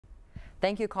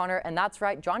Thank you, Connor. And that's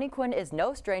right, Johnny Quinn is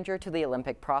no stranger to the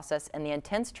Olympic process and the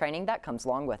intense training that comes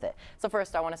along with it. So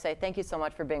first, I want to say thank you so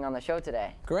much for being on the show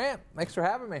today. Grant, thanks for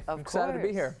having me. I'm excited to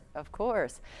be here. Of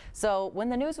course. So when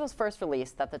the news was first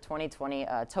released that the 2020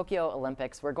 Tokyo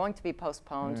Olympics were going to be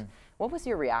postponed, what was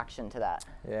your reaction to that?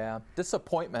 Yeah,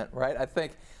 disappointment, right? I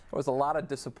think there was a lot of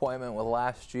disappointment with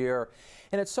last year.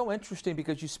 And it's so interesting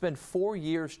because you spend 4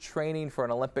 years training for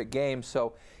an Olympic Games.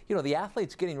 So, you know, the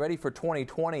athletes getting ready for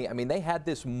 2020, I mean, they had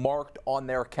this marked on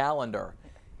their calendar.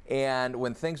 And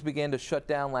when things began to shut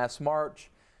down last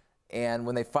March, and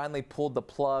when they finally pulled the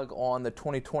plug on the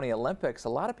 2020 Olympics, a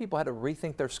lot of people had to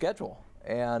rethink their schedule.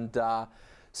 And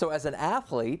so as an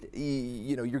athlete,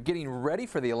 you know, you're getting ready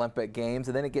for the Olympic Games,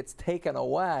 and then it gets taken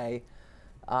away.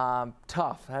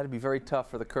 Tough. It had to be very tough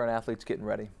for the current athletes getting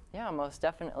ready. Yeah, most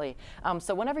definitely.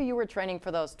 So whenever you were training for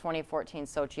those 2014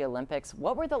 Sochi Olympics,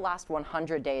 what were the last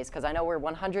 100 days? Because I know we're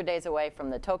 100 days away from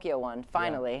the Tokyo one,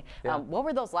 finally. Yeah. What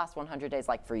were those last 100 days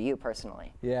like for you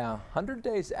personally? Yeah, 100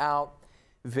 days out,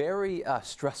 very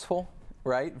stressful,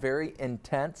 right? Very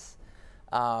intense.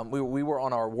 We were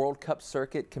on our World Cup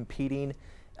circuit competing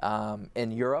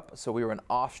in Europe. So we were in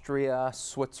Austria,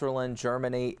 Switzerland,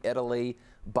 Germany, Italy,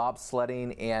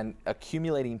 bobsledding and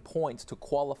accumulating points to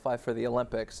qualify for the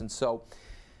Olympics. And so,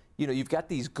 you know, you've got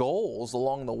these goals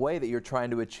along the way that you're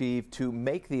trying to achieve to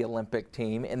make the Olympic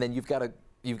team, and then you've got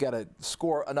to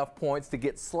score enough points to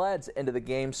get sleds into the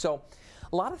game. So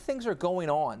a lot of things are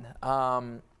going on.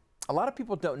 A lot of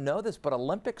people don't know this, but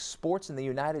Olympic sports in the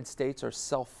United States are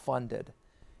self-funded.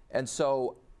 And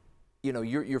so, you know,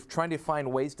 you're trying to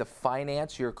find ways to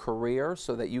finance your career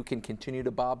so that you can continue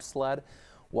to bobsled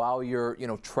while you're, you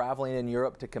know, traveling in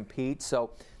Europe to compete.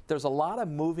 So there's a lot of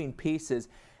moving pieces.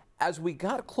 As we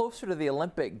got closer to the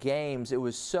Olympic Games, it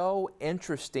was so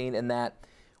interesting in that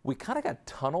we kind of got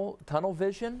tunnel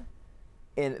vision,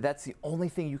 and that's the only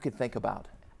thing you could think about,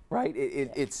 right?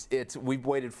 We've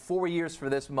waited 4 years for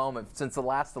this moment since the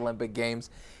last Olympic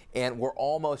Games, and we're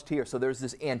almost here. So there's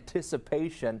this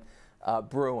anticipation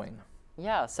brewing.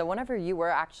 Yeah, so whenever you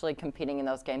were actually competing in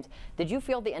those games, did you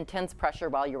feel the intense pressure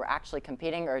while you were actually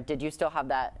competing, or did you still have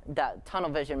that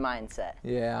tunnel vision mindset?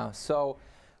 Yeah, so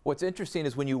what's interesting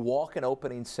is when you walk in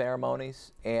opening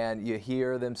ceremonies and you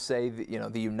hear them say, you know,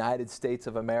 the United States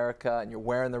of America, and you're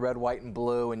wearing the red, white, and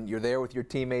blue, and you're there with your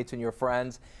teammates and your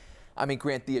friends. I mean,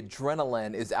 Grant, the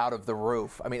adrenaline is out of the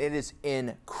roof. I mean, it is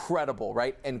incredible,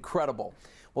 right? Incredible.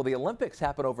 Well, the Olympics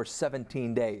happen over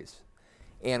 17 days.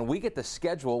 And we get the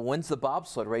schedule, when's the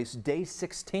bobsled race, day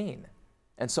 16.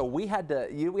 And so we had to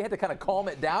kind of calm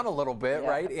it down a little bit,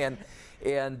 right? And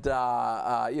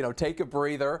you know, take a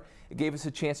breather. It gave us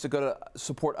a chance to go to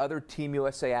support other Team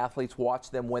USA athletes,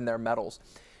 watch them win their medals.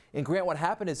 And Grant, what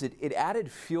happened is it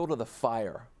added fuel to the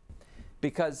fire,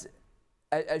 because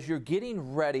as you're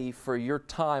getting ready for your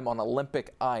time on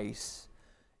Olympic ice,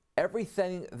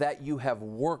 everything that you have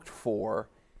worked for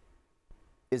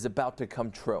is about to come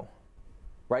true.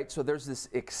 Right? So there's this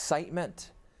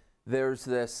excitement, there's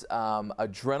this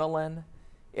adrenaline,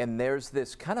 and there's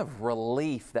this kind of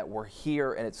relief that we're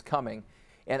here and it's coming.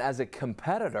 And as a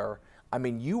competitor, I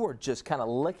mean, you are just kind of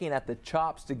licking at the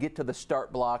chops to get to the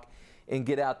start block and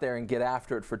get out there and get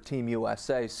after it for Team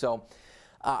USA. So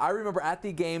I remember at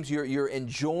the games, you're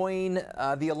enjoying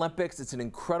the Olympics. It's an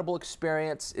incredible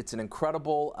experience. It's an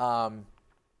incredible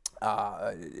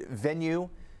venue.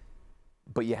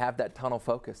 But you have that tunnel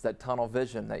focus, that tunnel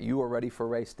vision, that you are ready for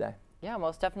race day. Yeah,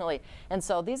 most definitely. And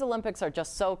so these Olympics are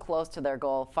just so close to their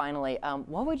goal, finally.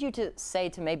 What would you say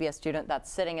to maybe a student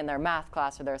that's sitting in their math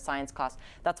class or their science class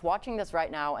that's watching this right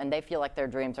now and they feel like their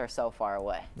dreams are so far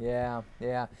away? Yeah,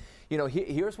 yeah. You know,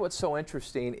 here's what's so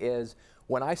interesting is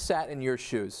when I sat in your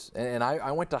shoes, and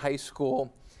I went to high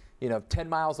school, you know, 10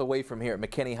 miles away from here at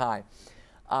McKinney High,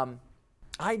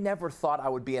 I never thought I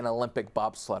would be an Olympic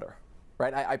bobsledder.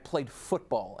 Right? I played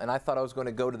football, and I thought I was going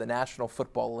to go to the National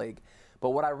Football League. But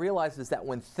what I realized is that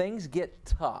when things get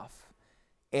tough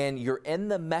and you're in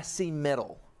the messy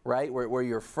middle, right, where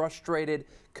you're frustrated,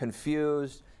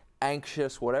 confused,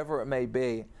 anxious, whatever it may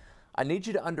be, I need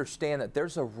you to understand that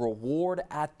there's a reward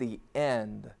at the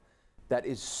end that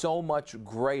is so much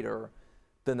greater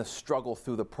than the struggle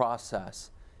through the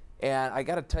process. And I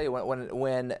got to tell you,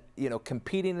 when you know,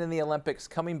 competing in the Olympics,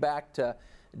 coming back to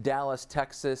Dallas,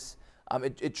 Texas,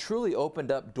 it truly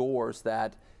opened up doors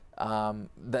that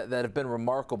have been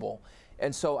remarkable.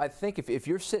 And so I think if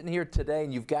you're sitting here today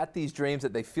and you've got these dreams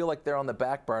that they feel like they're on the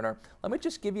back burner, let me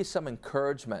just give you some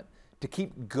encouragement to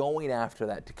keep going after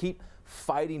that, to keep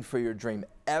fighting for your dream.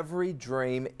 Every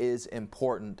dream is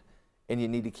important, and you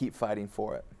need to keep fighting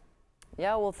for it.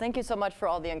 Yeah, well, thank you so much for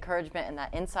all the encouragement and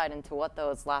that insight into what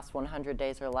those last 100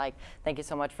 days are like. Thank you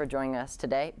so much for joining us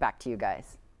today. Back to you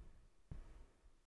guys.